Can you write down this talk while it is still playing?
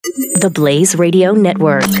The Blaze Radio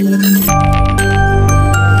Network.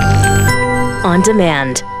 On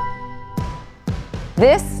demand.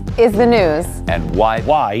 This is the news. And why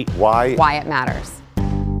Why it matters.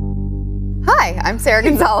 Hi, I'm Sarah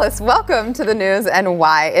Gonzalez. Welcome to the news and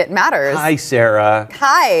why it matters. Hi, Sarah.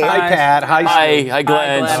 Hi. Hi, Pat. Hi,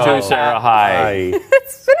 Glenn. Oh, Sarah. Hi.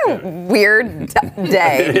 It's been a weird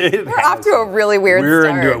day. We're off to a really weird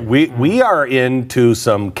start. We are into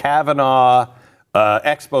some Kavanaugh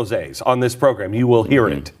exposés on this program. You will hear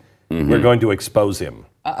it. Mm-hmm. We're going to expose him.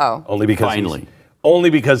 Uh-oh. Only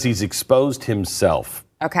because he's exposed himself.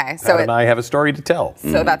 Okay. Pat and I have a story to tell.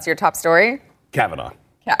 So that's your top story? Kavanaugh.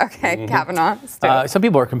 Yeah, okay, Kavanaugh. Some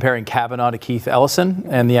people are comparing Kavanaugh to Keith Ellison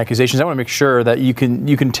and the accusations. I want to make sure that you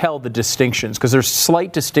can tell the distinctions, because there's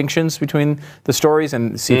slight distinctions between the stories,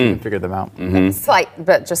 and see if you can figure them out. Mm-hmm. Slight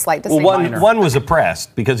distinctions. Well, one was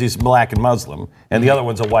oppressed because he's black and Muslim, and the other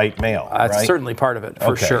one's a white male. That's right? certainly part of it,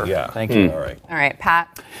 for sure. Yeah. Thank you. All right,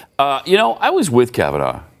 Pat. I was with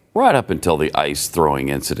Kavanaugh right up until the ice throwing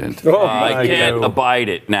incident. I can't abide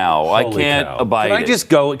it now. I can't abide it. Can I just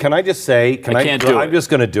go? Can I just say? I can't do it. I'm just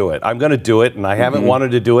going to do it. I'm going to do it, and I haven't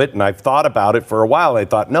wanted to do it, and I've thought about it for a while. I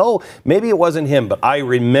thought, no, maybe it wasn't him, but I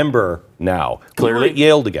remember now. Clearly. We were at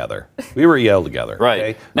Yale together. Right.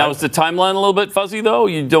 Okay? Now, is the timeline a little bit fuzzy, though?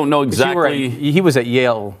 You don't know exactly. He was at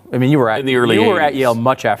Yale. I mean, you were in the early 80s. You were at Yale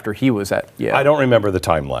much after he was at Yale. I don't remember the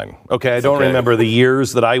timeline. Okay, I don't remember the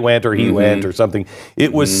years that I went or he went or something.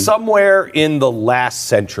 It was somewhere in the last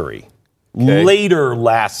century. Okay. Later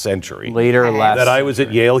last century. That I was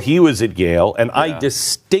at Yale, he was at Yale, and I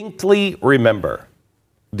distinctly remember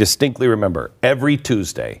every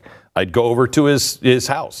Tuesday I'd go over to his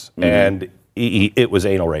house, and it was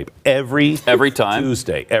anal rape every time.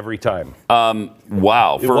 Tuesday, every time.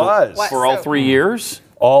 Wow. It was for all 3 years.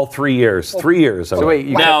 All 3 years. 3 years. So wait,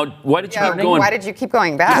 why did you keep going? Why did you keep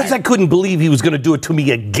going back? Because I couldn't believe he was going to do it to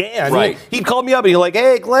me again. Right. He'd call me up and he'd like,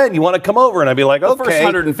 "Hey, Glenn, you want to come over?" And I'd be like, "Okay." The first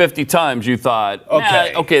 150 times you thought,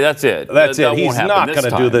 okay, that's it. That's that it. He's not going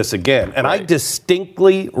to do this again. And I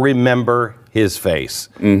distinctly remember his face.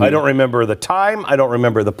 I don't remember the time. I don't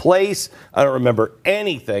remember the place. I don't remember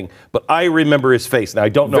anything. But I remember his face. Now, I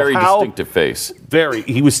don't know how. Very distinctive face.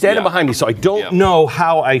 He was standing behind me, so I don't know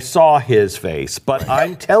how I saw his face. But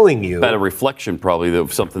I'm telling you. About a reflection, probably,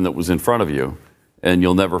 of something that was in front of you. And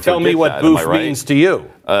you'll never forget that. Tell me what boof means to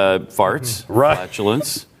you. Farts. Right.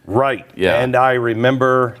 Flatulence. Right. Yeah. And I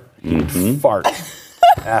remember fart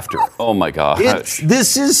after. Oh, my God.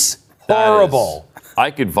 This is horrible. I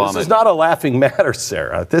could vomit. This is not a laughing matter,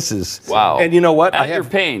 Sarah. This is... Wow. And you know what? Your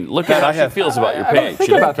pain. Look at how she feels about your pain.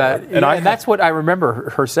 Think about that. And that's what I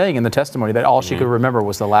remember her saying in the testimony, that all she could remember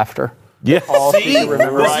was the laughter. Yeah. See?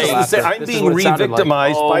 I'm being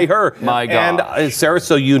re-victimized by her. My God. And Sarah,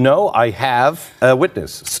 so you know, I have a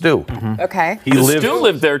witness, Stu. Okay. Stu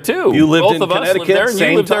lived there too. You lived Both in of us Connecticut, lived there, and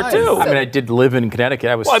you lived there too. I mean, I did live in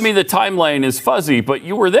Connecticut. Well, I mean, the timeline is fuzzy, but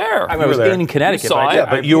you were there. I was in Connecticut. You saw it. Yeah,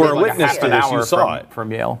 but you were a witness to this. You saw it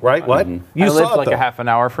from Yale. Right? What? I lived like a half an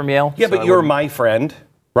hour from Yale. Yeah, but you're my friend.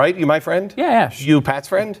 Right? You my friend? Yeah. You Pat's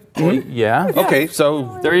friend? Yeah. Okay,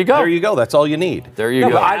 so there you go. There you go. That's all you need. There you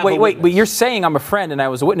go. But wait. You're saying I'm a friend and I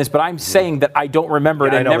was a witness, but I'm saying that I don't remember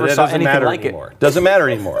it and never saw anything like it. Doesn't matter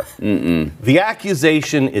anymore. The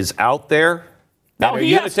accusation is out there. Now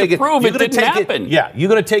he has to prove it didn't happen. Yeah, you're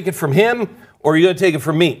going to take it from him or you're going to take it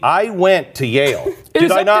from me. I went to Yale. Did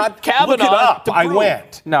I not? Kavanaugh look it up. I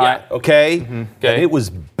went. No. Yeah. Okay? And it was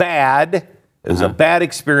bad. It was a bad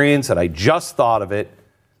experience, and I just thought of it.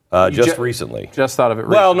 Just recently. Just thought of it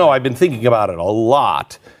recently. Well, no, I've been thinking about it a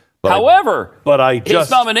lot. However,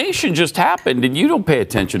 his nomination just happened, and you don't pay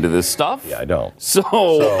attention to this stuff. Yeah, I don't. So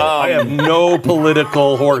I have no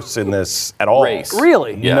political horse in this at all. Race.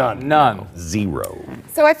 Really? Yeah. None. Zero.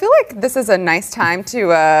 So I feel like this is a nice time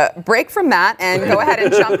to break from that and go ahead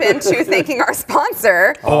and jump into thanking our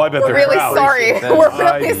sponsor. Oh, I bet We're they're really proud. sorry. We're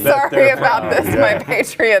really sorry about this, My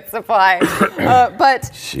Patriot Supply.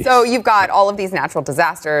 So you've got all of these natural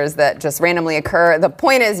disasters that just randomly occur. The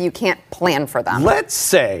point is you can't plan for them. Let's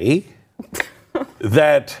say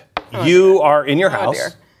that you are in your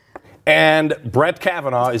house and Brett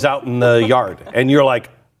Kavanaugh is out in the yard and you're like,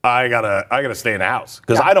 I gotta stay in the house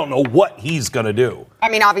because I don't know what he's gonna do. I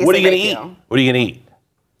mean, obviously, what are you gonna eat? What are you gonna eat?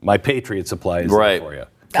 My Patriot Supply is there for you.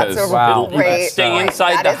 That's a great. Stay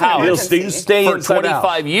inside the house. He'll stay for inside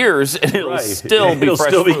 25 years, and it'll still be it'll fresh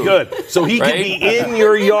still be food. good. So he can be in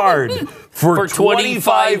your yard for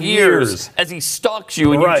 25 years as he stalks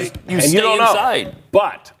you, and you and stay you don't inside. Know.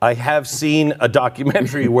 But I have seen a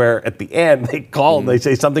documentary where at the end they call and they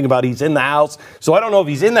say something about he's in the house. So I don't know if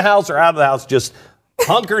he's in the house or out of the house. Just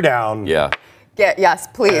hunker down. Yeah. Yes,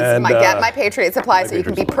 please. And, Get My Patriot Supply so you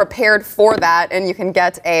can be prepared for that. And you can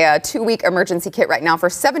get a 2-week emergency kit right now for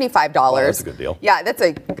 $75. Oh, that's a good deal. Yeah, that's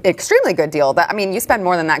an extremely good deal. You spend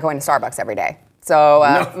more than that going to Starbucks every day. So,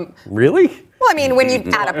 No. Really? Well, when you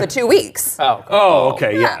add up the 2 weeks. Oh,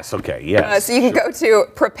 okay. Yeah. Yes. Okay. Yes. So you can go to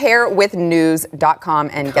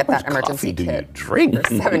preparewithnews.com and get that emergency kit. How much coffee do you kit. drink?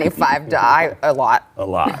 For $75. A lot. A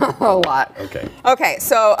lot. A lot. Okay. Okay.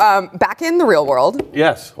 So back in the real world.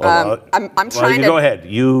 Yes. I'm trying to go ahead.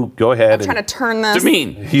 You go ahead. I'm trying to turn this.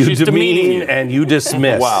 Demean. You She's demean and you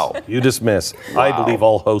dismiss. Wow. You dismiss. I believe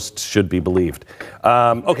all hosts should be believed.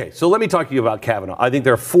 Okay, so let me talk to you about Kavanaugh. I think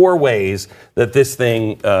there are 4 ways that this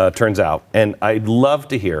thing turns out, and I'd love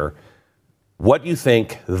to hear what you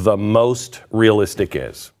think the most realistic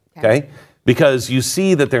is. Okay? Because you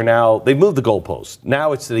see that they've moved the goalpost.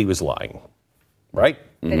 Now it's that he was lying, right?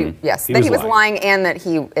 Yes, that he was lying and that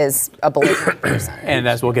he is a belligerent person. And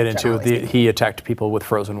as we'll get into, he attacked people with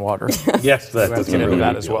frozen water. Yes, that's get into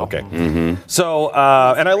that as well. Okay. So,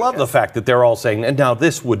 and I love the fact that they're all saying, and now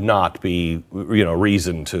this would not be,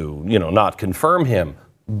 reason to, not confirm him.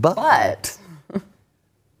 But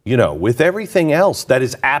with everything else, that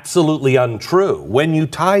is absolutely untrue. When you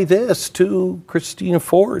tie this to Christina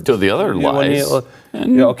Ford. To the other lies.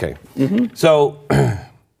 Okay. So,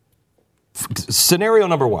 scenario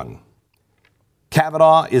number 1.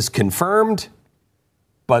 Kavanaugh is confirmed,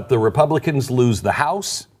 but the Republicans lose the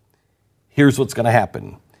House. Here's what's going to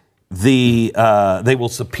happen. They will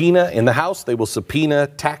subpoena in the House. They will subpoena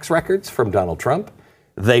tax records from Donald Trump.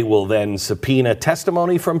 They will then subpoena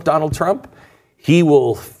testimony from Donald Trump. He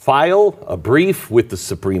will file a brief with the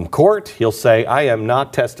Supreme Court. He'll say, I am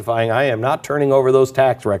not testifying. I am not turning over those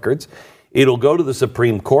tax records. It'll go to the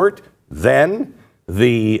Supreme Court. Then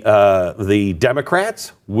the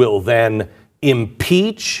Democrats will then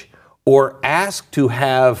impeach or ask to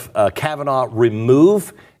have Kavanaugh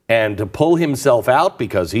remove and to pull himself out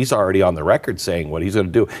because he's already on the record saying what he's going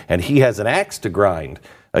to do. And he has an axe to grind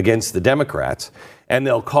against the Democrats. And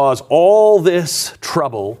they'll cause all this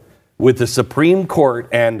trouble with the Supreme Court.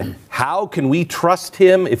 And how can we trust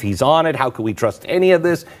him if he's on it? How can we trust any of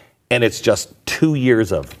this? And it's just 2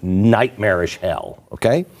 years of nightmarish hell,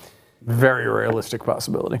 okay? Very realistic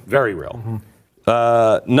possibility. Very real.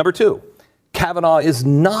 Number 2, Kavanaugh is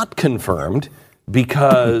not confirmed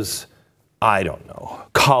because, I don't know,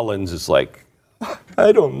 Collins is like,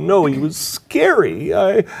 I don't know, he was scary.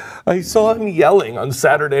 I saw him yelling on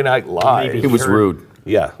Saturday Night Live. He was rude.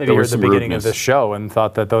 Yeah. Maybe heard the beginning of this show and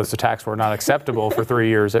thought that those attacks were not acceptable for 3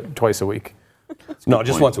 years, twice a week. No,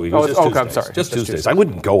 just once a week. I'm sorry. Just Tuesdays. I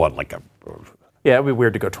wouldn't go on like a... Yeah, it'd be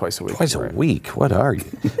weird to go twice a week. Twice a week? What are you?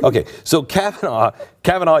 Okay, so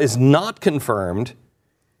Kavanaugh is not confirmed,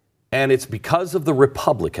 and it's because of the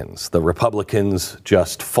Republicans. The Republicans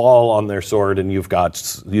just fall on their sword, and you've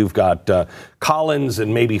got Collins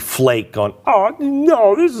and maybe Flake on, oh,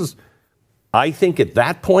 no, this is... I think at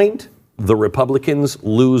that point, the Republicans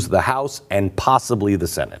lose the House and possibly the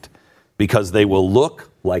Senate because they will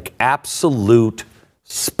look like absolute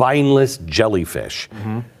spineless jellyfish.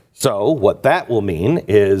 So what that will mean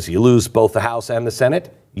is you lose both the House and the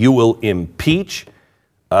Senate. You will impeach,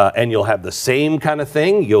 and you'll have the same kind of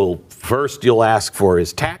thing. You'll ask for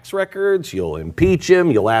his tax records. You'll impeach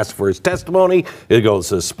him. You'll ask for his testimony. It goes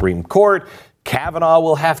to the Supreme Court. Kavanaugh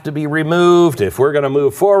will have to be removed. If we're going to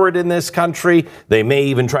move forward in this country, they may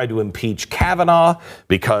even try to impeach Kavanaugh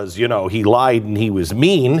because, he lied and he was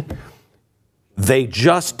mean. They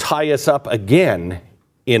just tie us up again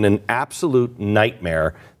in an absolute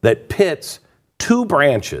nightmare that pits 2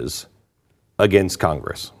 branches against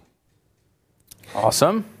Congress.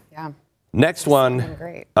 Awesome. Yeah. Next one,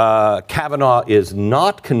 Kavanaugh is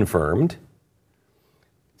not confirmed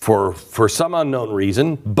for some unknown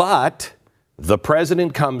reason, but the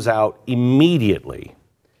president comes out immediately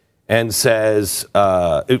and says,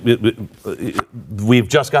 we've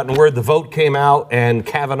just gotten word the vote came out and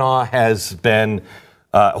Kavanaugh has been,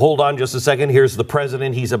 hold on just a second, here's the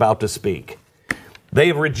president, he's about to speak.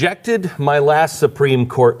 They've rejected my last Supreme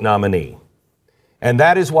Court nominee. And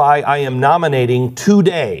that is why I am nominating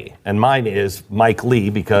today. And mine is Mike Lee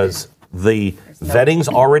because the vetting's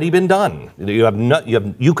already been done.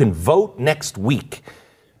 You can vote next week.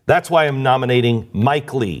 That's why I'm nominating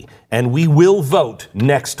Mike Lee. And we will vote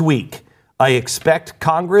next week. I expect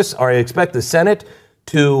the Senate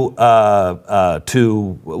to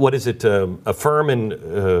affirm and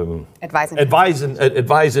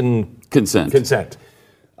advise and consent.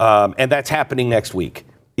 And that's happening next week.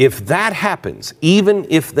 If that happens, even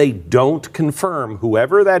if they don't confirm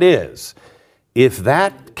whoever that is, if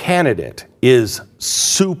that candidate is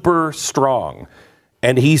super strong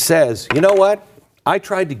And he says, you know what? I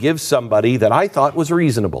tried to give somebody that I thought was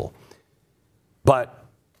reasonable. But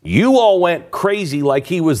you all went crazy like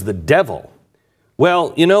he was the devil.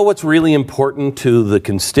 Well, you know what's really important to the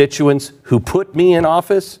constituents who put me in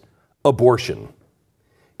office? Abortion.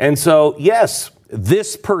 And so, yes,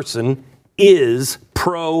 this person is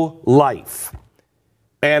pro-life.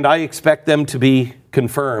 And I expect them to be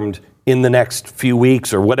confirmed in the next few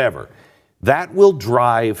weeks or whatever. That will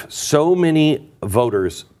drive so many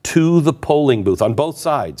voters to the polling booth on both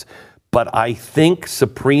sides. But I think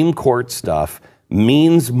Supreme Court stuff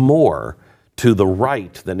means more to the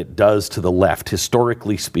right than it does to the left,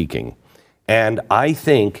 historically speaking. And I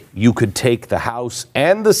think you could take the House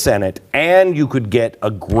and the Senate and you could get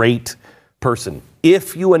a great person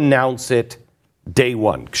if you announce it day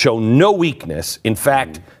one. Show no weakness. In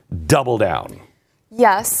fact, double down.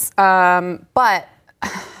 Yes, but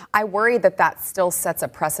I worry that still sets a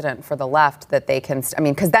precedent for the left that they can,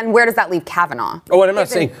 because then where does that leave Kavanaugh? Oh, and I'm not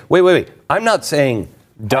saying, wait. I'm not saying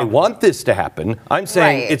I want this to happen. I'm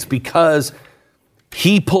saying it's because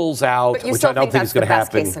he pulls out, which I don't think is going to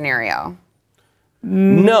happen. Best case scenario.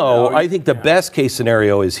 No, I think the best case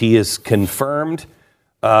scenario is he is confirmed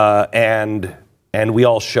and we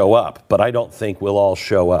all show up. But I don't think we'll all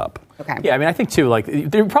show up. Okay. Yeah, I mean, I think, too,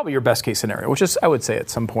 they're probably your best case scenario, which is, I would say, at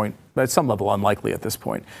some level, unlikely at this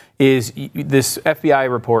point, is this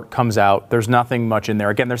FBI report comes out. There's nothing much in there.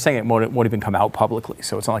 Again, they're saying it won't even come out publicly,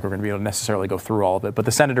 so it's not like we're going to be able to necessarily go through all of it. But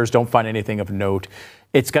the senators don't find anything of note.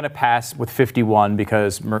 It's going to pass with 51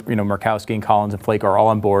 because, Murkowski and Collins and Flake are all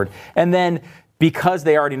on board. And then because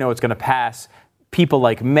they already know it's going to pass, people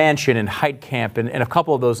like Manchin and Heitkamp and a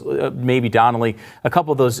couple of those, maybe Donnelly, a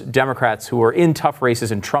couple of those Democrats who are in tough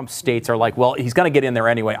races in Trump states are like, well, he's going to get in there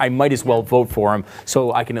anyway. I might as well vote for him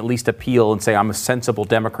so I can at least appeal and say I'm a sensible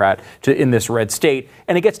Democrat in this red state.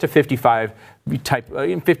 And it gets to 54,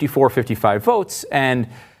 55 votes, and,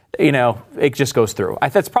 it just goes through.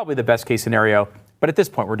 That's probably the best case scenario. But at this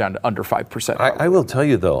point, we're down to under 5%. I will tell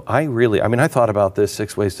you, though, I thought about this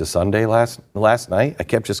 6 Ways to Sunday last night. I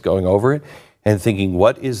kept just going over it and thinking,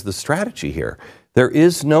 what is the strategy here? There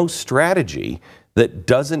is no strategy that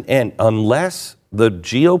doesn't end unless the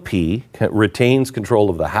GOP retains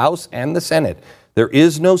control of the House and the Senate. There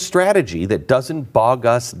is no strategy that doesn't bog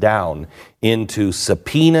us down into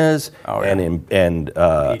subpoenas and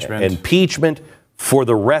impeachment for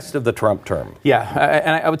the rest of the Trump term. Yeah,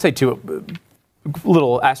 and I would say, too,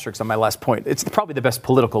 little asterisk on my last point. It's probably the best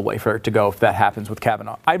political way for it to go if that happens with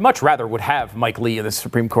Kavanaugh. I'd much rather would have Mike Lee in the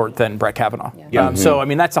Supreme Court than Brett Kavanaugh. Yeah. So,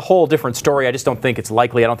 that's a whole different story. I just don't think it's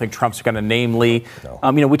likely. I don't think Trump's going to name Lee.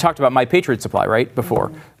 No. We talked about My Patriot Supply, right, before.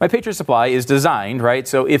 Mm-hmm. My Patriot Supply is designed, right,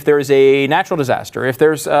 so if there's a natural disaster, if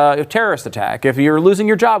there's a terrorist attack, if you're losing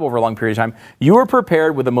your job over a long period of time, you are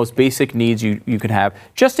prepared with the most basic needs you can have,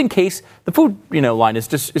 just in case the food line is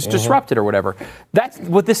disrupted or whatever. That's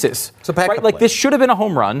what this is. It's a backup right? Like, this should have been a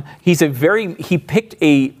home run. He picked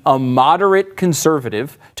a moderate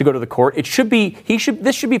conservative to go to the court. This should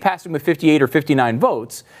be passing with 58 or 59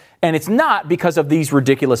 votes, and it's not because of these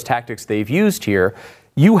ridiculous tactics they've used here.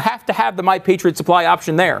 You have to have the My Patriot Supply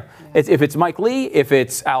option there. If it's Mike Lee, if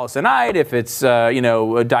it's Ellison, if it's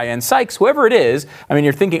Diane Sykes, whoever it is.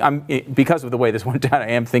 You're thinking. Because of the way this went down, I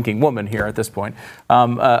am thinking woman here at this point.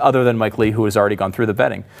 Other than Mike Lee, who has already gone through the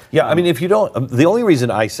vetting. Yeah, if you don't, the only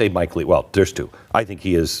reason I say Mike Lee, well, there's two. I think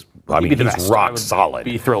he is. He's rock solid.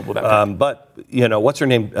 Be thrilled with that. But what's her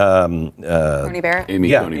name? Coney Barrett.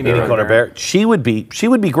 Amy Coney Barrett. She would be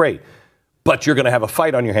great. But you're going to have a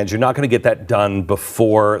fight on your hands. You're not going to get that done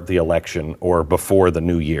before the election or before the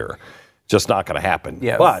new year. Just not going to happen.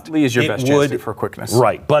 Yeah, but Lee is your best chance for quickness.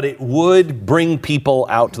 Right, but it would bring people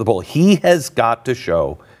out to the poll. He has got to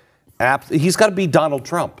show, he's got to be Donald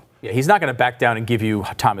Trump. Yeah, he's not going to back down and give you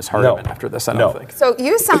Thomas Hardiman after this, I don't think. So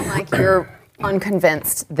you sound like you're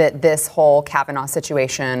unconvinced that this whole Kavanaugh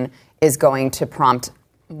situation is going to prompt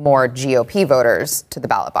more GOP voters to the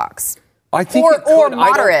ballot box. I think or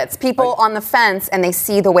moderates, people on the fence, and they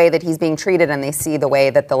see the way that he's being treated and they see the way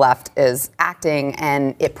that the left is acting,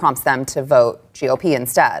 and it prompts them to vote GOP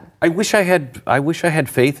instead. I wish I had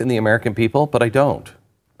faith in the American people, but I don't.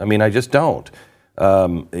 I just don't.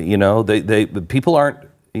 People aren't.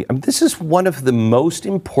 This is one of the most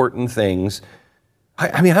important things.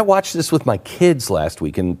 I watched this with my kids last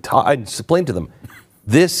week, and I explained to them,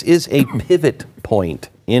 this is a pivot point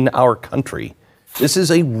in our country. This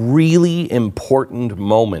is a really important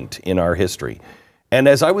moment in our history. And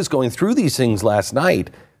as I was going through these things last night,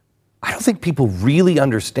 I don't think people really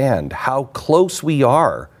understand how close we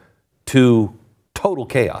are to total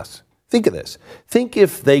chaos. Think of this. Think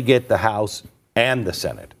if they get the House and the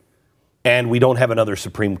Senate. and we don't have another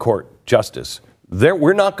Supreme Court justice.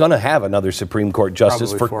 We're not going to have another Supreme Court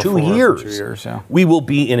justice for 2 years. 2 years, yeah. We will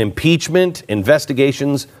be in impeachment,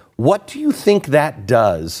 investigations. What do you think that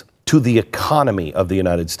does to the economy of the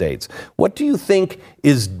United States? What do you think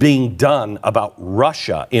is being done about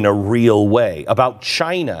Russia in a real way, about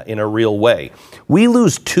China in a real way? We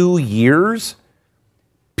lose 2 years.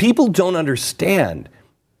 People don't understand.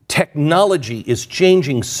 Technology is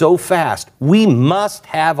changing so fast. We must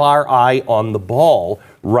have our eye on the ball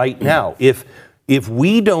right now. If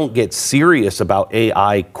we don't get serious about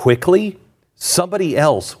AI quickly, somebody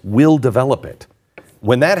else will develop it.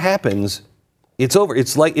 When that happens, it's over.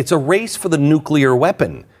 It's like it's a race for the nuclear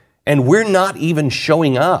weapon, and we're not even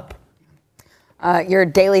showing up. Your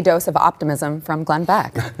daily dose of optimism from Glenn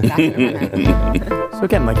Beck. Back in a minute. So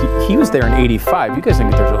again, like he was there in '85. You guys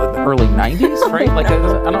think there's like the early '90s, right? Like I don't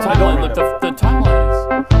know. The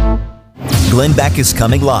timeline is. Glenn Beck is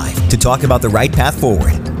coming live to talk about the right path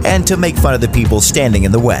forward and to make fun of the people standing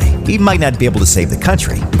in the way. He might not be able to save the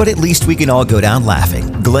country, but at least we can all go down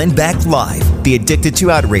laughing. Glenn Beck Live, the Addicted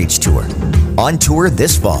to Outrage Tour. On tour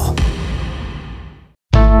this fall.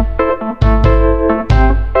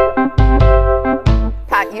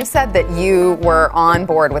 Pat, you said that you were on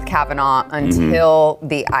board with Kavanaugh until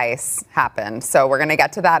the ice happened. So we're going to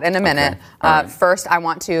get to that in a minute. Right. First, I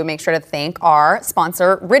want to make sure to thank our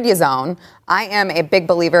sponsor, Riduzone. I am a big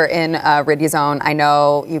believer in Riduzone. I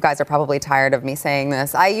know you guys are probably tired of me saying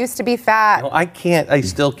this. I used to be fat. No, I can't. I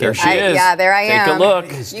still can't. There she is. Yeah, there I am. Take a look.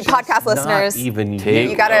 You podcast listeners, You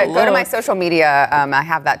got to go to my social media. I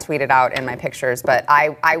have that tweeted out in my pictures. But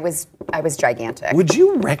I was gigantic. Would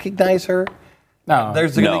you recognize her? No.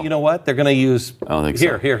 You know what? They're going to use. I don't think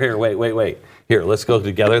here, so. Here. Wait. Here, let's go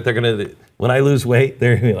together. They're going to. When I lose weight,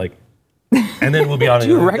 they're going to be like. And then we'll be on. Do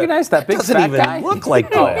you recognize that big doesn't fat even guy? look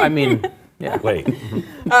like Oh, that. I mean, yeah. Wait.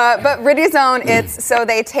 But Riduzone, so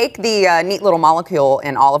they take the neat little molecule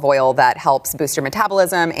in olive oil that helps boost your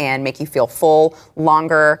metabolism and make you feel full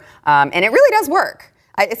longer, and it really does work.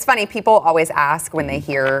 It's funny, people always ask when they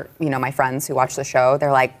hear, my friends who watch the show,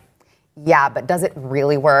 they're like, yeah, but does it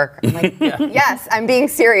really work? I'm like, yes, I'm being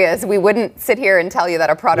serious. We wouldn't sit here and tell you that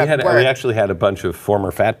a product works. We actually had a bunch of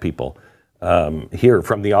former fat people here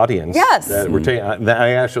from the audience. Yes. I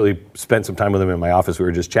actually spent some time with them in my office. We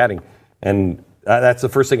were just chatting. And that's the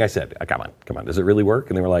first thing I said. Come on. Does it really work?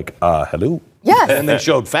 And they were like, hello? Yes. And they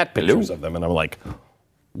showed fat pictures of them. And I'm like,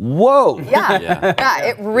 whoa. Yeah,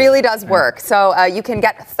 it really does work. So you can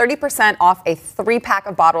get 30% off a 3-pack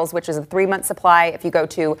of bottles, which is a 3-month supply. If you go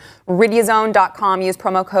to riduzone.com, use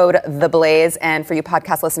promo code THEBLAZE. And for you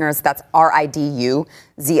podcast listeners, that's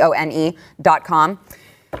RIDUZONE.com.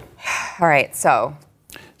 All right, so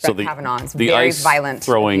Brett Kavanaugh is very ice violent,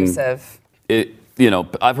 abusive.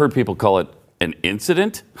 I've heard people call it an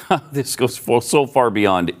incident. This goes so far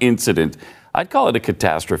beyond incident. I'd call it a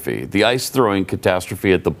catastrophe. The ice throwing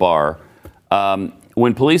catastrophe at the bar.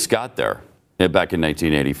 When police got there back in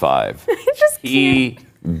 1985, he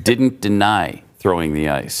didn't deny throwing the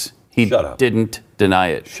ice. He didn't deny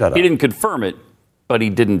it. He didn't confirm it, but he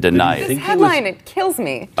didn't deny it. This headline, it kills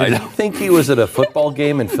me. Did you think he was at a football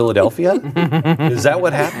game in Philadelphia? Is that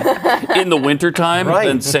what happened? In the wintertime, Right.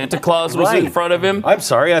 and Santa Claus was in front of him? I'm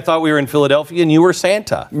sorry, I thought we were in Philadelphia and you were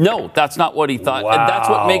Santa. No, that's not what he thought. Wow. And that's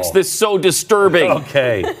what makes this so disturbing.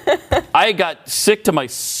 Okay. I got sick to my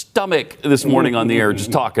stomach this morning on the air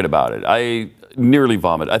just talking about it. I nearly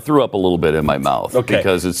vomited. I threw up a little bit in my mouth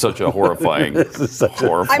because it's such a horrifying, This is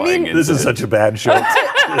such a bad show.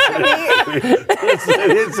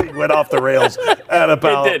 It went off the rails at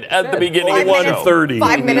about. It did at the beginning of 1:30.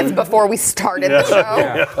 5 minutes before we started the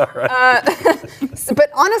show. But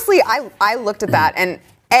honestly, I looked at that and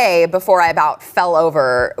before I about fell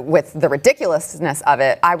over with the ridiculousness of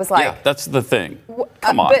it, I was like, yeah, that's the thing.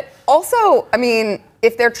 Come on. But also, I mean,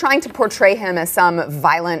 if they're trying to portray him as some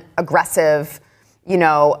violent, aggressive,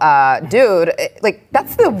 dude,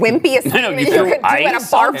 that's the wimpiest thing that you could do in a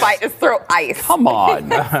bar fight is throw ice. Come on.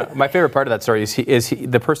 My favorite part of that story is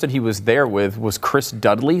the person he was there with was Chris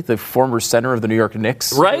Dudley, the former center of the New York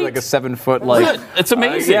Knicks. Right. Like a 7-foot, it's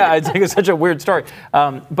amazing. It's such a weird story.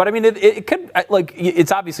 But I mean, it could,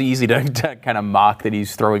 it's obviously easy to kind of mock that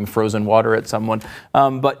he's throwing frozen water at someone.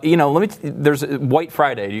 But, there's White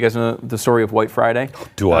Friday. Do you guys know the story of White Friday?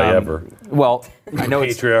 Do I ever? Well, I know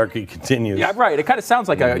Patriarchy continues. Yeah, right. It kind of sounds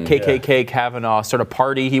like a KKK Kavanaugh sort of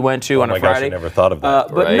party he went to on a Friday. Gosh, I never thought of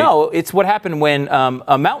that. But no, it's what happened when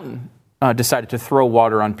a mountain decided to throw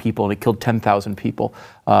water on people and it killed 10,000 people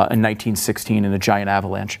in 1916 in a giant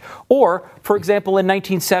avalanche. Or, for example, in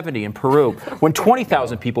 1970 in Peru, when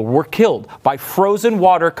 20,000 people were killed by frozen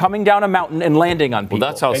water coming down a mountain and landing on people. Well,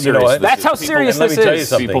 that's how And serious this that's is. how serious let this me tell you is.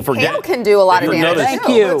 something. People forget. Hail can do a lot of Have you damage. noticed-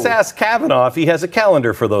 Thank you. Let's ask Kavanaugh if he has a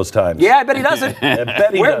calendar for those times. Yeah, I bet he doesn't. I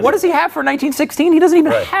bet he doesn't. What does he have for 1916? He doesn't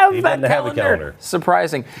even Right. have He that doesn't have a calendar.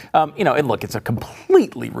 Surprising. And look, it's a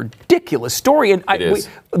completely ridiculous story. And It is.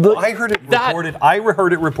 I heard it reported. I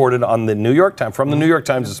heard it reported on the New York Times, from the New York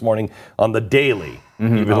Times this morning on the Daily.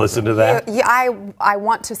 You've been listening to that? Yeah, I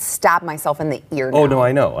want to stab myself in the ear now. Oh no,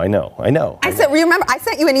 I know. I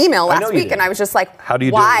sent you an email I know last you week, did. and I was just like, How do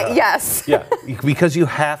you why? do that? Yes. Yeah, because you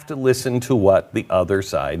have to listen to what the other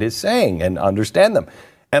side is saying and understand them.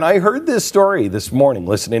 And I heard this story this morning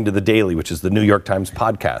listening to the Daily, which is the New York Times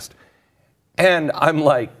podcast. And I'm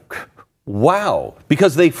like, wow,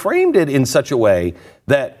 because they framed it in such a way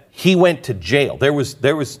that he went to jail. There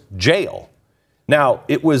was jail. Now,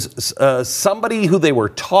 it was somebody who they were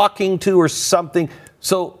talking to or something.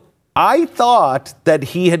 So I thought that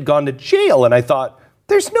he had gone to jail, and I thought,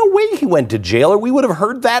 there's no way he went to jail, or we would have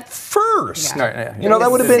heard that first. Yeah. You know,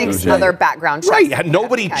 that would have been 6 other background checks. right. Had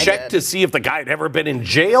nobody I checked did. to see if the guy had ever been in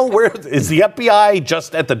jail? Where is the FBI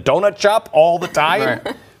just at the donut shop all the time?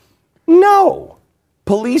 Right. No.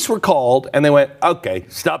 Police were called, and they went, okay,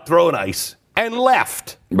 stop throwing ice, and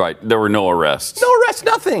left. Right. There were no arrests. No arrest,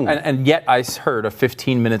 nothing. And yet I heard a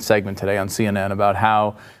 15-minute segment today on CNN about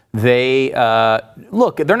how they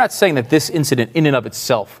look. They're not saying that this incident in and of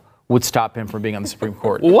itself would stop him from being on the Supreme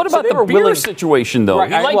Court. Well, what So about they the were beer willing- situation, though? Right,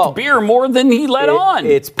 He liked well, beer more than he let on.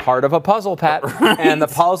 It's part of a puzzle, Pat. And the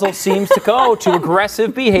puzzle seems to go to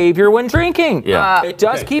aggressive behavior when drinking. Yeah. It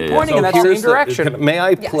does keep Yeah. pointing in that same here's direction. May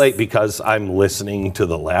I play, because I'm listening to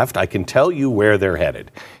the left, I can tell you where they're headed.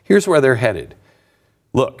 Here's where they're headed.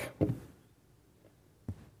 Look,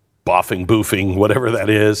 boffing, boofing, whatever that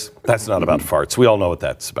is, that's not about farts. We all know what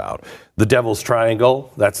that's about. The Devil's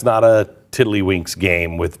Triangle, that's not a tiddlywinks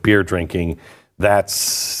game with beer drinking.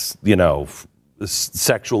 That's,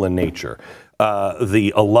 sexual in nature.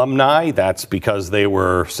 The alumni, that's because they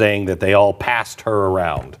were saying that they all passed her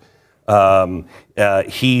around.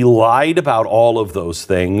 He lied about all of those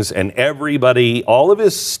things, and everybody, all of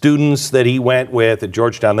his students that he went with at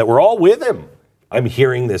Georgetown that were all with him. I'm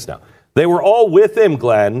hearing this now. They were all with him,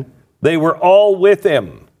 Glenn. They were all with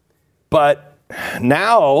him. But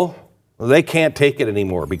now they can't take it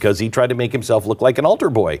anymore because he tried to make himself look like an altar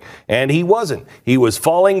boy, and he wasn't. He was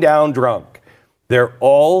falling down drunk. They're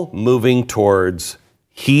all moving towards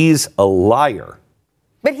he's a liar.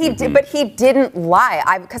 But he didn't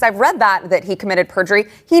lie. Because I've read that he committed perjury.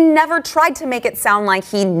 He never tried to make it sound like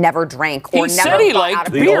he never drank or he never said he thought out liked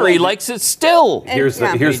of beer. control. He likes it still. Here's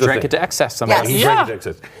the He drank thing. it to excess somehow. Yes. He Yeah. drank it to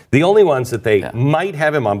excess. The only ones that they might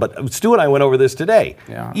have him on, but Stu and I went over this today.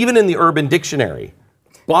 Yeah. Even in the Urban Dictionary,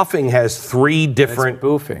 boffing has 3 different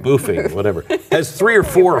boofing. whatever, has 3 or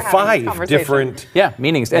 4 or We're having this 5 conversation. different. Yeah,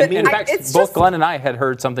 meanings. And in fact, it's both just- Glenn and I had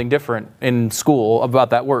heard something different in school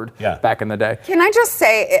about that word back in the day. Can I just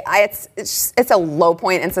say it's a low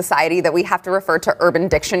point in society that we have to refer to Urban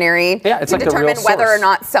Dictionary Yeah, it's to like the real determine whether or source.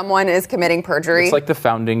 not someone is committing perjury? It's like the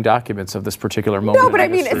founding documents of this particular moment. no, in but I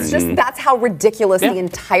mean, history. it's just that's how ridiculous Yeah. the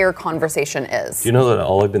entire conversation is. Do you know that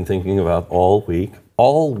all I've been thinking about all week?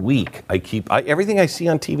 All week, everything I see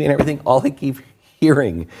on TV and everything, all I keep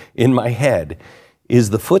hearing in my head is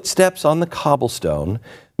the footsteps on the cobblestone.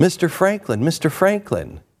 Mr.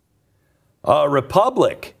 Franklin, a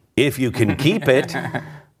republic, if you can keep it.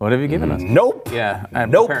 What have you given us? Nope. Yeah,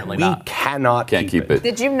 nope. apparently we not. cannot Can't keep it.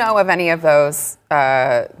 Did you know of any of those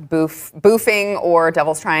boofing or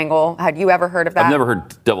Devil's Triangle? Had you ever heard of that? I've never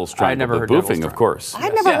heard Devil's Triangle, never but heard Devil's boofing, of Triangle. course.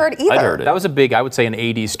 I'd never heard either. I'd heard it. That was a big, I would say, an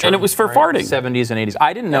 80s term. And it was for farting. 70s and 80s.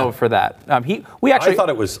 I didn't know for that. We actually, I thought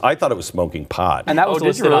it was smoking pot. and that was did you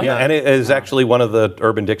listed really? on yeah, the- and it is actually one of the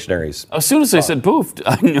Urban Dictionaries. As soon as I said boofed,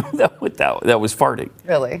 I knew that was farting.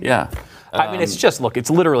 Really? Yeah. I mean, it's just, look, it's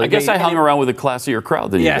literally. I guess I hung around with a classier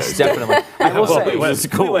crowd than Yes, you guys. definitely. I will say,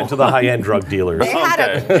 we went to the high-end drug dealers. You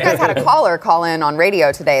guys had a caller call in on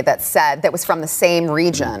radio today that was from the same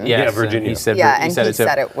region. yes, Yeah, Virginia. He said, Yeah, and he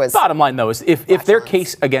said it was Bottom line, though, is if their flatulence.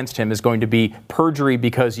 case against him is going to be perjury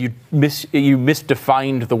because you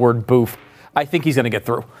misdefined the word boof, I think he's going to get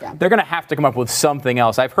through. Yeah. They're going to have to come up with something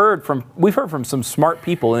else. We've heard from some smart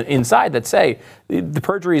people inside that say the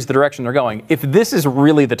perjury is the direction they're going. If this is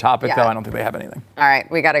really the topic, Yeah. though, I don't think they have anything. All right,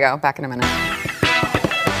 we got to go. Back in a minute.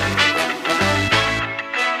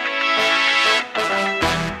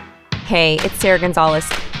 Hey, it's Sarah Gonzalez.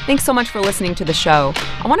 Thanks so much for listening to the show.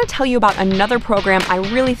 I want to tell you about another program I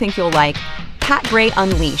really think you'll like. Pat Gray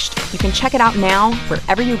Unleashed. You can check it out now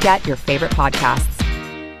wherever you get your favorite podcasts.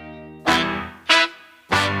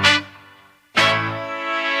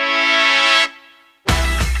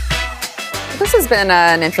 This has been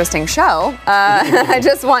an interesting show. I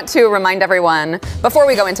just want to remind everyone, before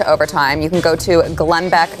we go into overtime, you can go to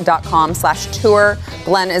glennbeck.com/tour.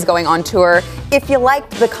 Glenn is going on tour. If you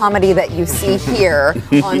liked the comedy that you see here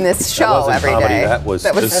on this show every day. That was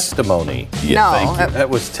testimony. No. That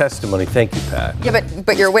was testimony. Thank you, Pat. Yeah,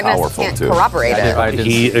 but your witness can't corroborate it. Are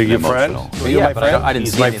you friend? Yeah, but I didn't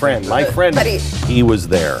He's see my anything. friend. My friend, But he was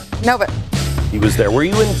there. No, but He was there. Were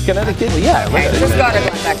you in Connecticut? Well, yeah. okay, just go to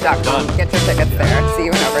glennbeck.com. Get your tickets there. See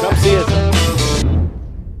you in overtime. Come see us.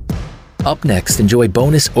 Up next, enjoy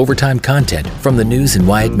bonus overtime content from the news and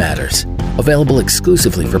why it matters. Available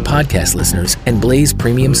exclusively for podcast listeners and Blaze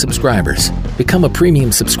Premium subscribers. Become a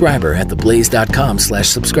premium subscriber at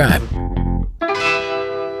theblaze.com/subscribe.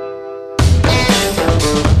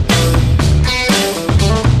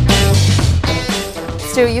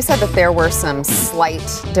 Stu, you said that there were some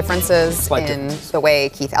slight differences in the way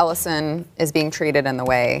Keith Ellison is being treated and the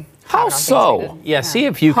way How Kavanaugh's being so? treated. Yeah, see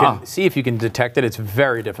if you can detect it. It's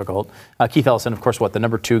very difficult. Keith Ellison, of course, the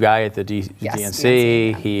number 2 guy at the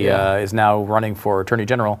DNC. He is now running for Attorney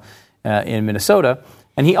General in Minnesota,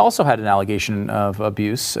 and he also had an allegation of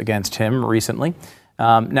abuse against him recently.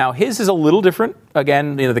 Now his is a little different.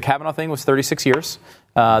 Again, the Kavanaugh thing was 36 years.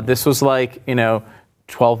 This was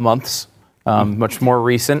 12 months. Much more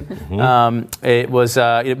recent. It was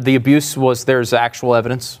the abuse was there's actual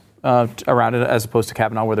evidence around it as opposed to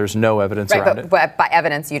Kavanaugh where there's no evidence around it. But by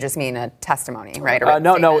evidence, you just mean a testimony, right?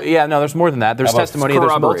 No, there's more than that. There's testimony,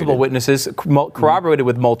 there's multiple witnesses, corroborated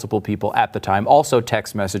with multiple people at the time, also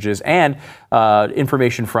text messages and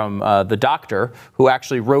information from the doctor who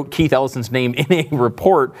actually wrote Keith Ellison's name in a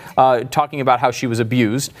report talking about how she was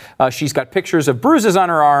abused. She's got pictures of bruises on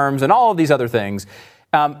her arms and all of these other things.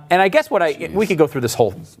 And I guess we could go through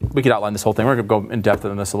we could outline this whole thing. We're going to go in depth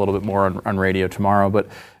on this a little bit more on radio tomorrow. But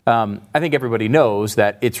I think everybody knows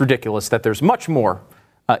that it's ridiculous that there's much more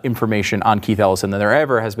information on Keith Ellison than there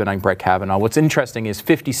ever has been on Brett Kavanaugh. What's interesting is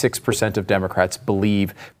 56% of Democrats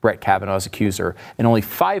believe Brett Kavanaugh's accuser, and only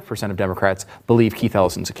 5% of Democrats believe Keith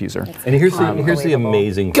Ellison's accuser. And here's the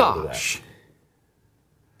amazing part of that.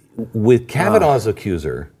 With Kavanaugh's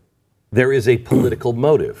accuser, there is a political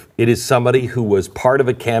motive. It is somebody who was part of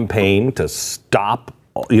a campaign to stop,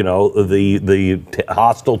 the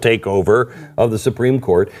hostile takeover of the Supreme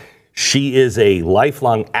Court. She is a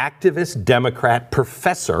lifelong activist, Democrat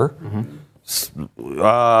professor.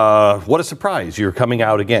 What a surprise you're coming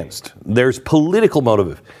out against. There's political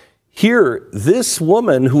motive. Here, this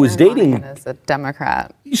woman who is dating is a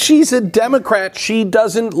Democrat. She's a Democrat. She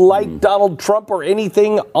doesn't like Donald Trump or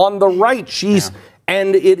anything on the right.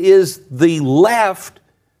 And it is the left,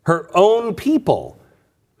 her own people,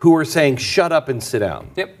 who are saying, shut up and sit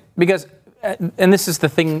down. Yep. Because, and this is the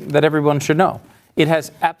thing that everyone should know, it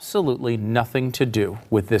has absolutely nothing to do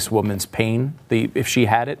with this woman's pain. If she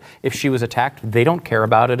had it, if she was attacked, they don't care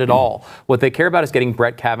about it at all. What they care about is getting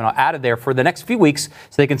Brett Kavanaugh out of there for the next few weeks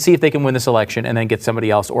so they can see if they can win this election and then get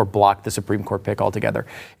somebody else or block the Supreme Court pick altogether.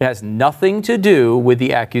 It has nothing to do with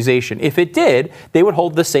the accusation. If it did, they would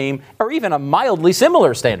hold the same or even a mildly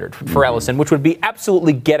similar standard for Ellison, which would be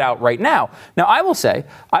absolutely get out right now. Now, I will say,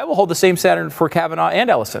 I will hold the same standard for Kavanaugh and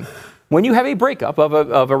Ellison. When you have a breakup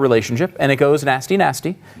of a relationship and it goes nasty,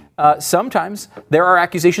 sometimes there are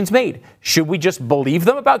accusations made. Should we just believe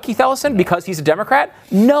them about Keith Ellison because he's a Democrat?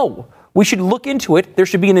 No. We should look into it. There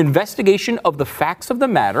should be an investigation of the facts of the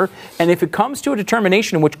matter. And if it comes to a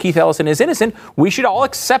determination in which Keith Ellison is innocent, we should all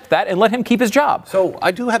accept that and let him keep his job. So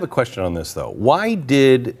I do have a question on this, though.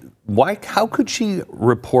 How could she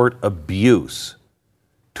report abuse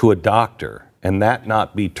to a doctor and that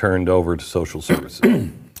not be turned over to social services?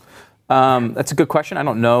 That's a good question. I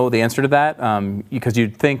don't know the answer to that because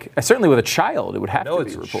you'd think, certainly with a child, it would have to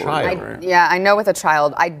be reported. I know with a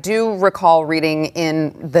child. I do recall reading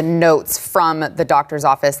in the notes from the doctor's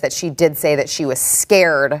office that she did say that she was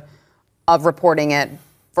scared of reporting it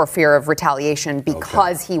for fear of retaliation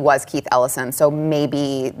because he was Keith Ellison. So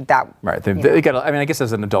maybe that... Right. They got. I guess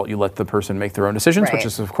as an adult, you let the person make their own decisions, which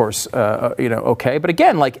is, of course, okay. But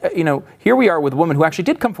again, here we are with a woman who actually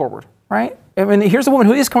did come forward, right? Here's a woman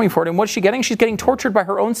who is coming forward, and what's she getting? She's getting tortured by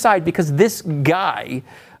her own side because this guy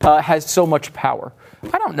has so much power.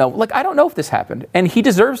 I don't know. I don't know if this happened, and he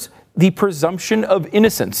deserves the presumption of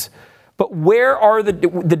innocence. But where are the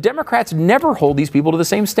Democrats never hold these people to the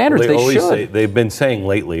same standards? Well, they should. They've been saying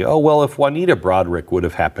lately, if Juanita Broderick would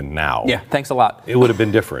have happened now. Yeah, thanks a lot. It would have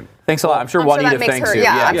been different. Thanks a lot. I'm sure I'm Juanita sure that makes thanks her, you.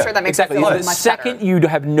 yeah, I'm sure that makes exactly. her feel The much second better. you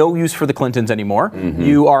have no use for the Clintons anymore,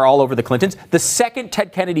 you are all over the Clintons. The second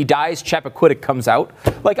Ted Kennedy dies, Chappaquiddick comes out.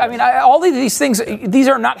 Like, I mean, all of these things, these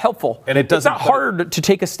are not helpful. And it's not hard to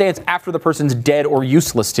take a stance after the person's dead or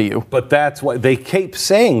useless to you. But that's why they keep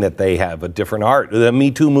saying that they have a different art. The Me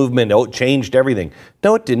Too movement changed everything.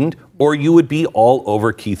 No, it didn't. Or you would be all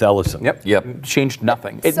over Keith Ellison. Yep. Changed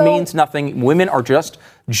nothing. It means nothing. Women are just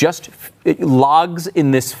logs in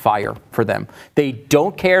this fire for them. They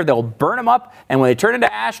don't care. They'll burn them up, and when they turn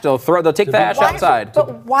into ash, they'll take the ash outside.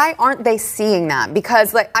 But why aren't they seeing that?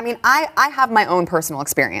 Because, I have my own personal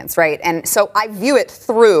experience, right? And so I view it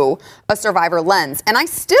through a survivor lens, and I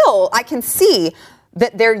can see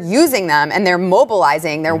that they're using them and they're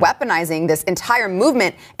mobilizing, they're weaponizing this entire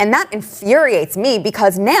movement. And that infuriates me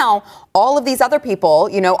because now all of these other people,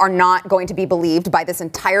 are not going to be believed by this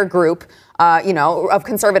entire group, of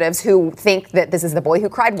conservatives who think that this is the boy who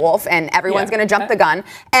cried wolf and everyone's going to jump the gun.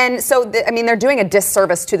 And so, they're doing a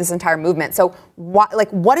disservice to this entire movement. So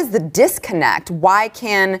what is the disconnect? Why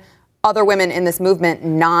can other women in this movement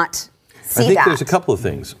not I think there's a couple of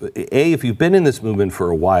things. A, if you've been in this movement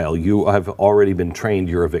for a while, you have already been trained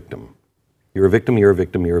you're a victim. You're a victim, you're a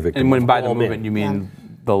victim, you're a victim. And when by the movement, you mean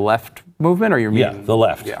the left movement, or you mean the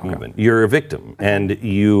left movement? You're a victim, and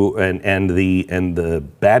you and the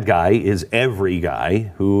bad guy is every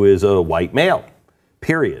guy who is a white male,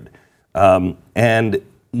 period. And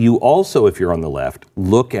you also, if you're on the left,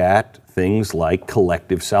 look at things like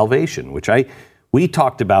collective salvation, which we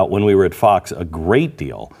talked about when we were at Fox a great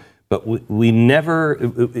deal. But we never,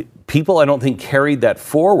 people I don't think carried that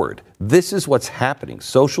forward. This is what's happening.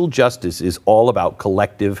 Social justice is all about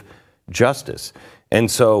collective justice. And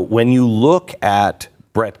so when you look at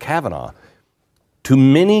Brett Kavanaugh, to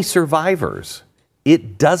many survivors,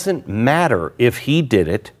 it doesn't matter if he did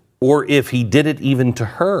it or if he did it even to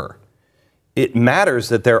her. It matters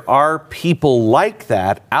that there are people like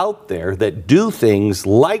that out there that do things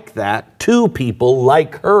like that to people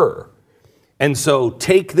like her. And so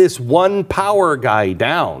take this one power guy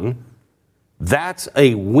down, that's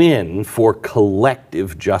a win for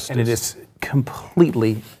collective justice. And it is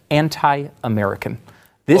completely anti-American.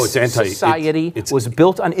 This society was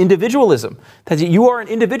built on individualism. That you are an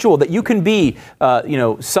individual, that you can be,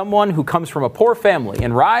 someone who comes from a poor family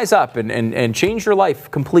and rise up and change your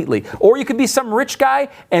life completely. Or you could be some rich guy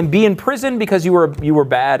and be in prison because you were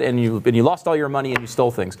bad and you lost all your money and you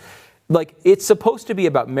stole things. Like, it's supposed to be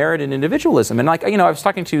about merit and individualism. And I was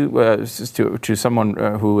talking to someone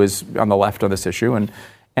who is on the left on this issue, and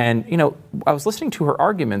I was listening to her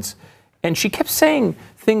arguments, and she kept saying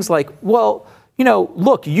things like, well,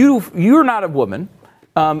 look, you're not a woman,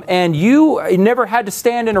 and you never had to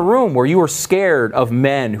stand in a room where you were scared of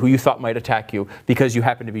men who you thought might attack you because you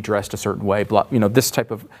happen to be dressed a certain way, this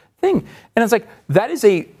type of thing. And it's like, that is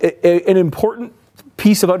an important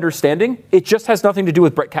piece of understanding. It just has nothing to do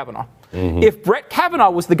with Brett Kavanaugh. Mm-hmm. If Brett Kavanaugh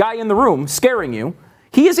was the guy in the room scaring you,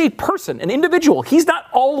 he is a person, an individual. He's not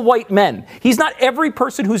all white men. He's not every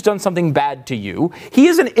person who's done something bad to you. He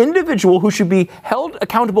is an individual who should be held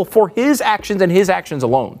accountable for his actions and his actions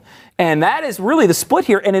alone. And that is really the split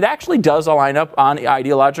here, and it actually does line up on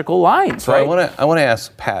ideological lines, right? So I want to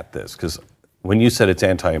ask Pat this, because when you said it's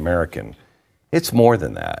anti-American, it's more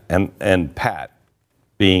than that. And Pat,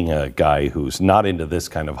 being a guy who's not into this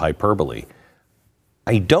kind of hyperbole,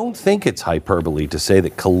 I don't think it's hyperbole to say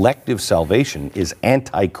that collective salvation is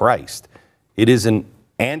anti-Christ. It is an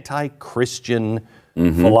anti-Christian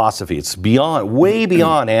philosophy. It's way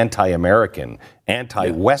beyond anti-American,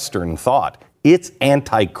 anti-Western thought. It's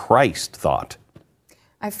anti-Christ thought.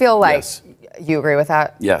 I feel like you agree with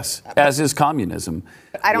that? Yes, as is communism.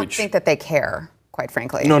 I don't think that they care, quite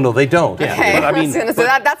frankly. No, they don't. Okay.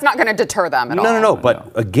 But, that's not going to deter them at all. No.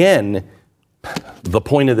 But again, the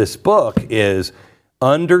point of this book is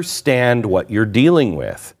understand what you're dealing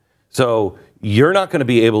with. So you're not going to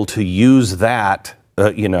be able to use that,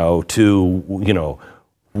 to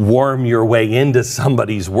worm your way into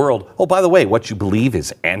somebody's world. Oh, by the way, what you believe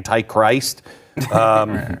is anti-Christ.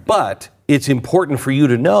 But it's important for you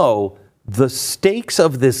to know the stakes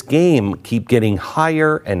of this game keep getting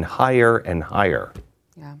higher and higher and higher.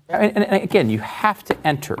 Yeah. And again, you have to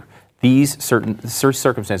enter these certain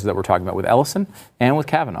circumstances that we're talking about with Ellison and with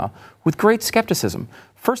Kavanaugh with great skepticism.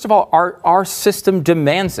 First of all, our system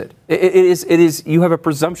demands it. It is. You have a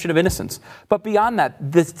presumption of innocence. But beyond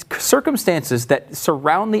that, the circumstances that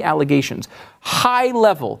surround the allegations,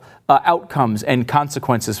 high-level outcomes and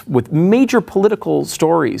consequences with major political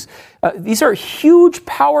stories, these are huge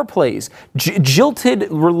power plays. Jilted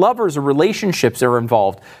lovers or relationships are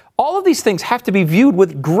involved. All of these things have to be viewed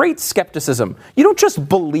with great skepticism. You don't just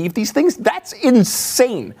believe these things. That's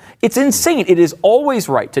insane. It's insane. It is always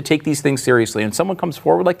right to take these things seriously. And someone comes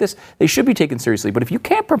forward like this, they should be taken seriously. But if you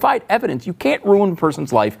can't provide evidence, you can't ruin a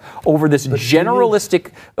person's life over this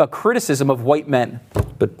generalistic criticism of white men.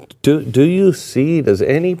 But do you see, does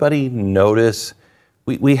anybody notice,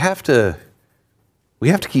 we have to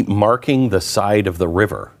keep marking the side of the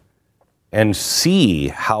river and see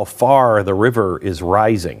how far the river is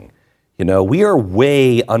rising. You know, we are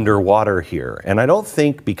way underwater here. And I don't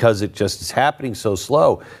think because it just is happening so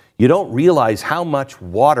slow, you don't realize how much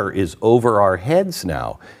water is over our heads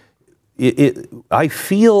now. I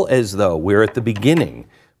feel as though we're at the beginning,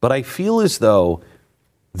 but I feel as though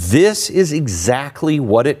this is exactly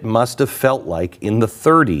what it must have felt like in the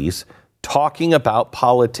 30s, talking about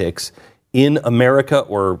politics in America,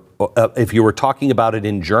 or if you were talking about it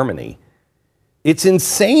in Germany. It's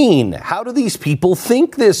insane. How do these people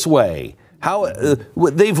think this way? How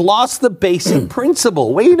they've lost the basic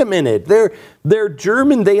principle. Wait a minute. They're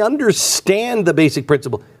German. They understand the basic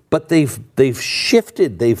principle, but they've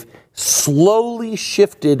shifted. They've slowly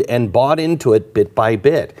shifted and bought into it bit by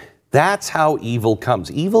bit. That's how evil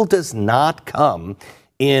comes. Evil does not come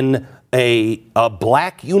in a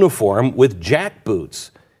black uniform with jackboots.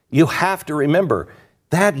 You have to remember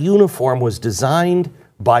that uniform was designed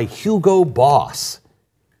by Hugo Boss.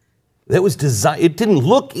 That was designed. It didn't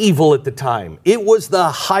look evil at the time. It was the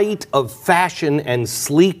height of fashion and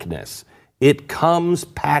sleekness. It comes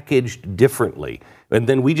packaged differently. And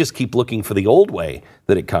then we just keep looking for the old way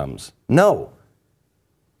that it comes. No.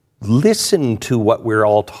 Listen to what we're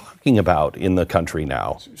all talking about in the country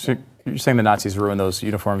now. So you're saying the Nazis ruined those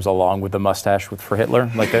uniforms along with the mustache for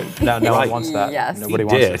Hitler? Like that? Now no one wants that. Yes. Nobody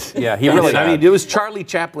did. wants it. Yeah, he really. I mean, it was Charlie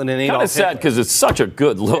Chaplin and Adolf Kind of sad Hitler. because it's such a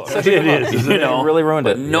good look. It is. You know, It really ruined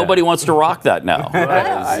it. Nobody wants to rock that now.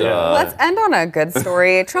 Let's end on a good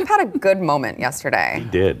story. Trump had a good moment yesterday. He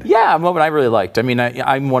did. Yeah, a moment I really liked. I mean,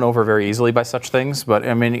 I'm won over very easily by such things, but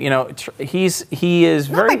I mean, you know, he is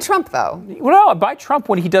Not very. by Trump, though. Well, no, by Trump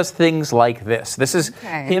when he does things like this. This is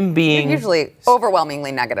him being. You're usually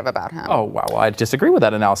overwhelmingly negative about him. Oh, wow. Well, I disagree with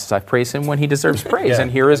that analysis. I praise him when he deserves praise. Yeah. And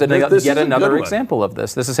here is This yet is a another good one. example of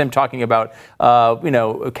this. This is him talking about,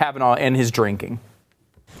 Kavanaugh and his drinking.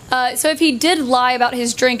 So if he did lie about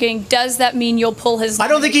his drinking, does that mean you'll pull his... I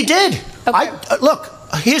don't think he did. Okay. Look,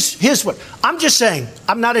 here's what. I'm just saying,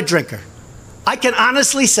 I'm not a drinker. I can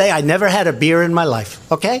honestly say I never had a beer in my life,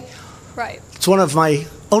 okay? Right. It's one of my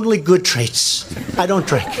only good traits. I don't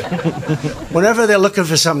drink. Whenever they're looking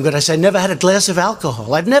for something good, I say, I never had a glass of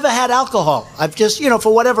alcohol. I've never had alcohol. I've just,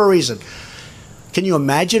 for whatever reason. Can you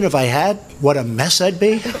imagine if I had, what a mess I'd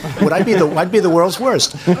be? I'd be the world's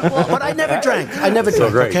worst. But I never drank. I never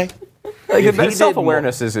drank, great. okay? Like,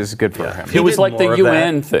 self-awareness is good for him. It was like the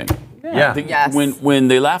UN thing. Yeah. Yes. When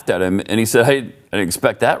they laughed at him and he said, "Hey, I didn't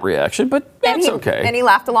expect that reaction, but that's okay." And he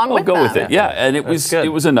laughed along I'll with go them. with it. Yeah, and it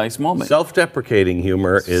was a nice moment. Self-deprecating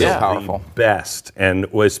humor is powerful. the best, and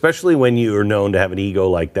especially when you are known to have an ego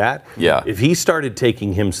like that. Yeah. If he started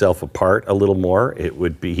taking himself apart a little more,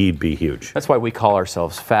 he'd be huge. That's why we call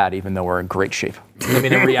ourselves fat, even though we're in great shape. I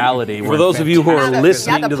mean, in reality, For those of you who are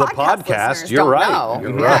listening the to the podcast podcast, listeners you're don't right. know.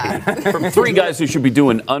 You're Yeah. right. From three guys who should be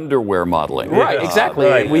doing underwear modeling. Right, exactly.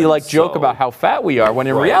 right. We joke about how fat we are, when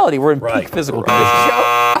in reality, we're in peak physical condition.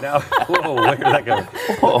 Now, whoa, where did that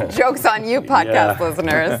go? Joke's on you, podcast Yeah.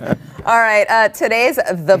 listeners. All right, today's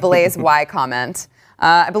The Blaze Why comment.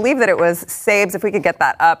 I believe that it was Sabes, if we could get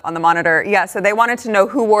that up on the monitor. Yeah, so they wanted to know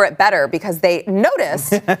who wore it better because they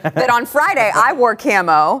noticed that on Friday I wore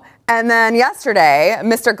camo, and then yesterday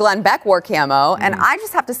Mr. Glenn Beck wore camo, and I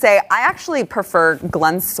just have to say I actually prefer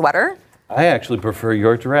Glenn's sweater. I actually prefer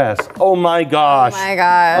your dress. Oh my gosh. Oh my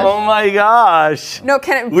gosh. Oh my gosh. No,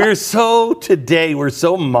 can it? We're so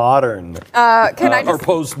modern. Can I or just?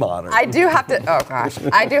 postmodern. I do have to. Oh gosh,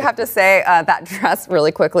 I do have to say that dress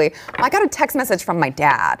really quickly. I got a text message from my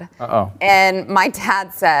dad. And my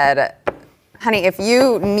dad said, honey, if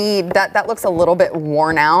you need that looks a little bit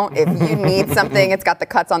worn out. If you need something, it's got the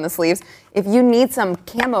cuts on the sleeves. If you need some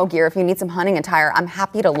camo gear, if you need some hunting attire, I'm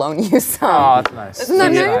happy to loan you some. Oh, that's nice. Isn't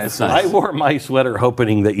that nice? It's nice. I wore my sweater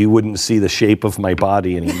hoping that you wouldn't see the shape of my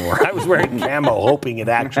body anymore. I was wearing camo hoping it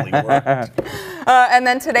actually worked. And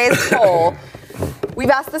then today's poll. We've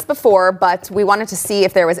asked this before, but we wanted to see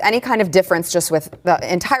if there was any kind of difference just with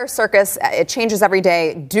the entire circus. It changes every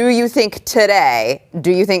day. Do you think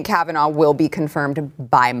Kavanaugh will be confirmed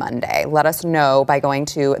by Monday? Let us know by going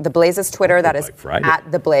to The Blaze's Twitter. That is Friday. at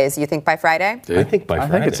The Blaze. You think by Friday? I think by I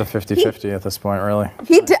Friday. think it's a 50-50 at this point, really.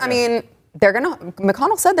 I mean,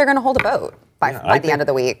 McConnell said they're going to hold a vote by the end of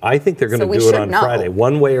the week. I think they're going to do it on Friday.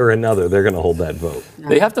 One way or another, they're going to hold that vote.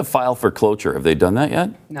 They have to file for cloture. Have they done that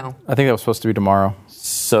yet? No. I think that was supposed to be tomorrow.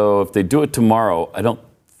 So if they do it tomorrow, I don't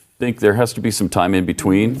think there has to be some time in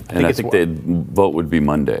between. And I think the vote would be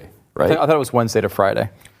Monday, right? I thought it was Wednesday to Friday.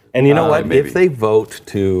 And you know what? Maybe. If they vote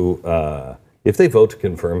to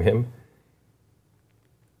confirm him,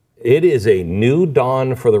 it is a new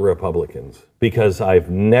dawn for the Republicans, because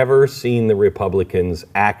I've never seen the Republicans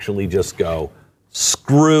actually just go,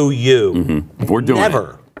 screw you. Mm-hmm. We're doing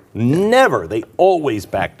it. Never. They always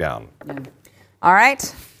back down. Yeah. All right.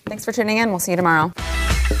 Thanks for tuning in. We'll see you tomorrow.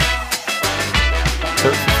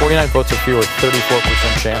 49 votes or fewer,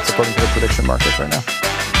 34% chance, according to the prediction markets right now.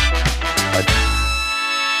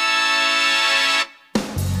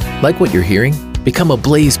 Like what you're hearing? Become a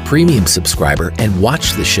Blaze Premium subscriber and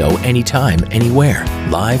watch the show anytime, anywhere,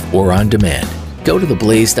 live or on demand. Go to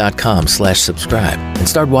theblaze.com/subscribe and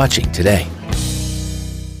start watching today.